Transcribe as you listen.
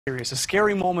A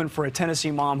scary moment for a Tennessee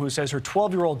mom who says her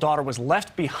 12-year-old daughter was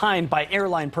left behind by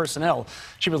airline personnel.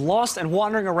 She was lost and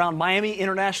wandering around Miami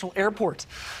International Airport.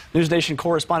 NewsNation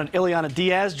correspondent Ileana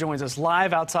Diaz joins us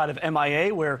live outside of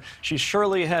MIA, where she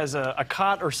surely has a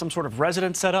cot or some sort of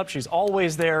residence set up. She's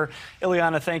always there.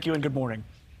 Ileana, thank you and good morning.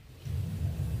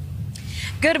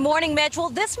 Good morning, Mitch. Well,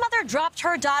 this mother dropped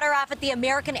her daughter off at the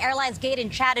American Airlines gate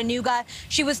in Chattanooga.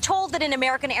 She was told that an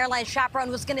American Airlines chaperone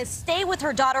was going to stay with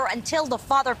her daughter until the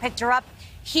father picked her up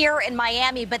here in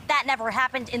Miami, but that never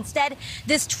happened. Instead,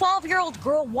 this 12-year-old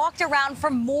girl walked around for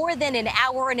more than an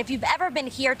hour. And if you've ever been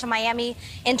here to Miami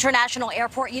International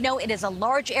Airport, you know it is a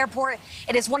large airport.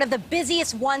 It is one of the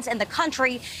busiest ones in the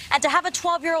country. And to have a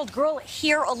 12-year-old girl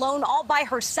here alone all by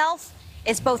herself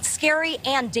is both scary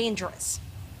and dangerous.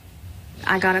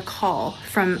 I got a call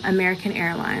from American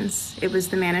Airlines. It was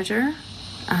the manager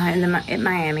at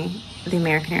Miami, the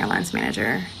American Airlines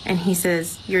manager, and he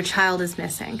says, "Your child is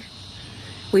missing.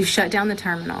 We've shut down the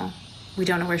terminal. We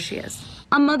don't know where she is."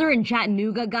 A mother in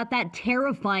Chattanooga got that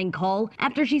terrifying call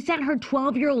after she sent her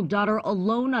 12-year-old daughter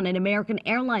alone on an American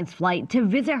Airlines flight to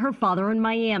visit her father in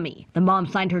Miami. The mom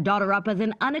signed her daughter up as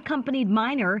an unaccompanied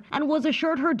minor and was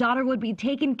assured her daughter would be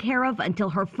taken care of until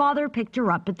her father picked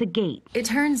her up at the gate. It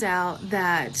turns out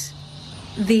that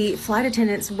the flight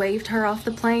attendants waved her off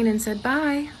the plane and said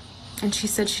bye. And she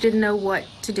said she didn't know what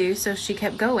to do, so she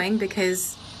kept going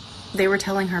because they were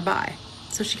telling her bye.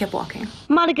 So she kept walking.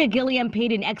 Monica Gilliam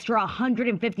paid an extra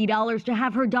 $150 to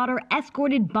have her daughter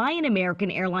escorted by an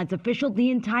American Airlines official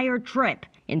the entire trip.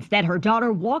 Instead, her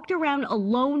daughter walked around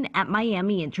alone at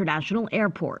Miami International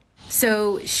Airport.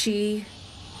 So she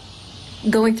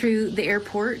going through the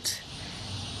airport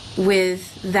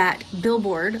with that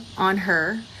billboard on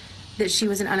her that she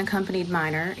was an unaccompanied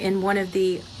minor in one of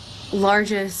the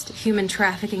largest human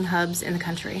trafficking hubs in the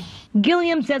country.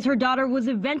 Gilliam says her daughter was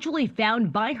eventually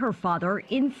found by her father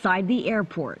inside the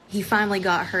airport. He finally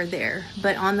got her there,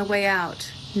 but on the way out,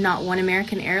 not one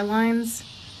American Airlines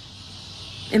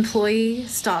employee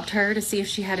stopped her to see if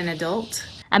she had an adult.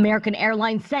 American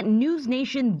Airlines sent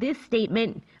NewsNation this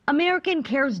statement. American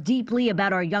cares deeply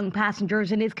about our young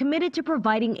passengers and is committed to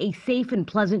providing a safe and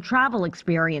pleasant travel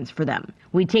experience for them.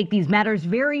 We take these matters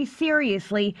very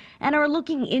seriously and are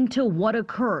looking into what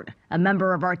occurred. A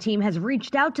member of our team has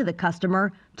reached out to the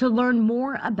customer to learn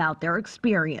more about their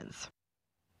experience.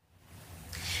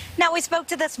 Now, we spoke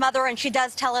to this mother, and she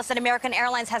does tell us that American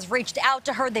Airlines has reached out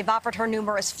to her. They've offered her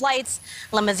numerous flights,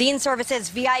 limousine services,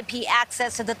 VIP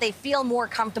access so that they feel more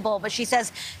comfortable. But she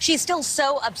says she's still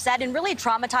so upset and really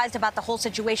traumatized about the whole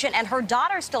situation, and her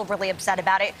daughter's still really upset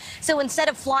about it. So instead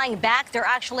of flying back, they're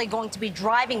actually going to be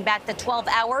driving back the 12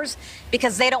 hours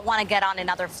because they don't want to get on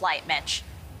another flight, Mitch.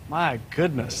 My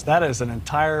goodness, that is an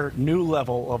entire new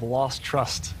level of lost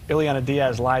trust. Ileana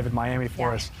Diaz live in Miami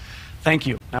for us. Thank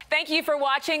you. Thank you for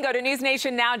watching. Go to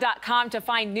newsnationnow.com to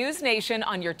find NewsNation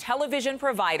on your television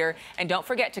provider. And don't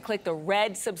forget to click the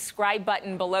red subscribe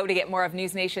button below to get more of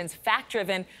NewsNation's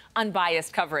fact-driven,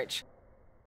 unbiased coverage.